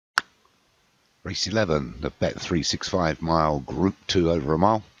Race 11, the Bet365 mile Group 2 over a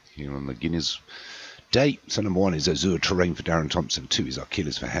mile here on the Guineas day. So number 1 is Azure Terrain for Darren Thompson. 2 is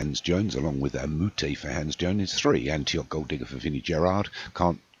Achilles for Hans Jones, along with Amute for Hans Jones. 3, Antioch Gold Digger for Vinnie Gerard.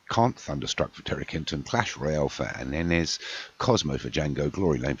 Can't Thunderstruck for Terry Kenton. Clash Royale for Anenez. Cosmo for Django.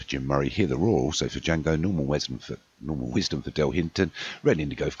 Glory Lane for Jim Murray. Hear the Roar also for Django. Normal Wisdom for Del Hinton. Red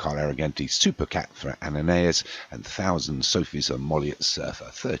Indigo for Carl Arroganti. Super Cat for Ananias. And 1,000 Sophies for Molly at Surfer.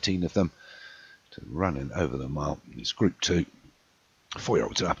 13 of them to running over the mile. It's Group 2.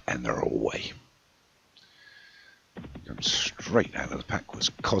 4-year-olds are up and they're all away. Going straight out of the pack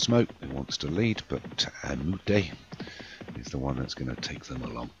was Cosmo, who wants to lead, but Amute is the one that's going to take them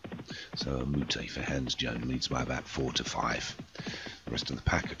along. So Amute for Hans Jones leads by about 4 to 5. The rest of the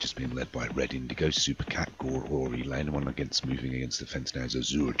pack have just been led by Red Indigo, Super Cat, Glory Lane. The one moving against the fence now is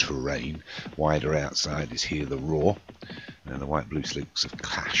Azure Terrain. Wider outside is Hear the Roar. And the white blue slicks of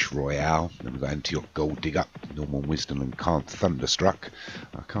Clash Royale. Then we've got Antioch Gold Digger, Normal Wisdom and Can't Thunderstruck.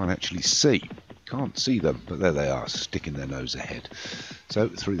 I can't actually see. Can't see them, but there they are, sticking their nose ahead. So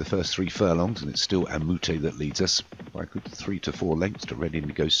through the first 3 furlongs, and it's still Amute that leads us by a good 3 to 4 lengths to Red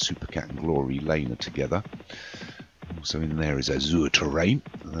Indigo, Super Cat and Glory Lane are together. Also in there is Azure Terrain.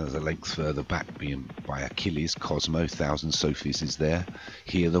 There's a length further back being by Achilles. Cosmo, 1,000 Sophies is there.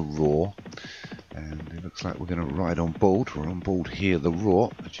 Hear the Roar. And it looks like we're going to ride on board. We're on board Hear the Roar.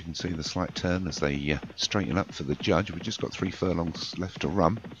 As you can see, the slight turn as they straighten up for the judge. We've just got 3 furlongs left to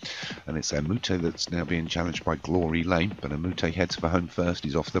run. And it's Amute that's now being challenged by Glory Lane. But Amute heads for home first.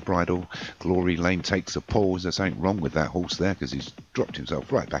 He's off the bridle. Glory Lane takes a pause. There's something wrong with that horse there because he's dropped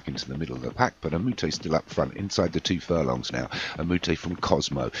himself right back into the middle of the pack. But Amute's still up front inside the 2 furlongs now. Amute from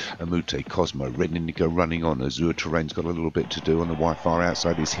Cosmo. Amute, Cosmo. Red Indigo running on. Azure Terrain's got a little bit to do. On the far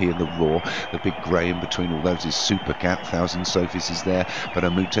outside is Hear the Roar. The big grey in between all those is Super Cat. 1,000 Sophies is there, but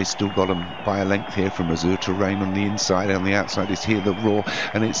Amute's still got them by a length here from Azure Terrain on the inside. On the outside is Hear the Roar,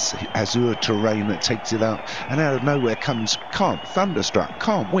 and it's Azure Terrain that takes it up, and out of nowhere comes Can't Thunderstruck.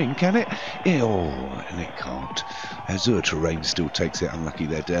 Can't win, can it? And it can't. Azure Terrain still takes it. Unlucky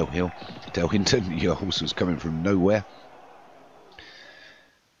there, Del Hinton. Your horse was coming from nowhere.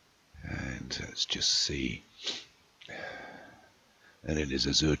 And let's just see. And it is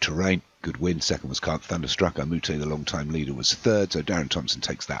Azure Terrain. Good win. Second was Can't Thunderstruck. Amute, the long-time leader, was third, so Darren Thompson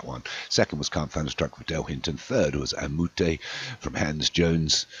takes that one. Second was Can't Thunderstruck for Del Hinton. Third was Amute from Hans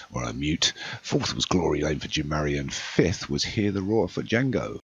Jones, or Amute. Fourth was Glory Lane for Jim Murray, and fifth was Hear the Roar for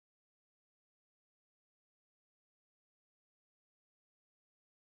Django.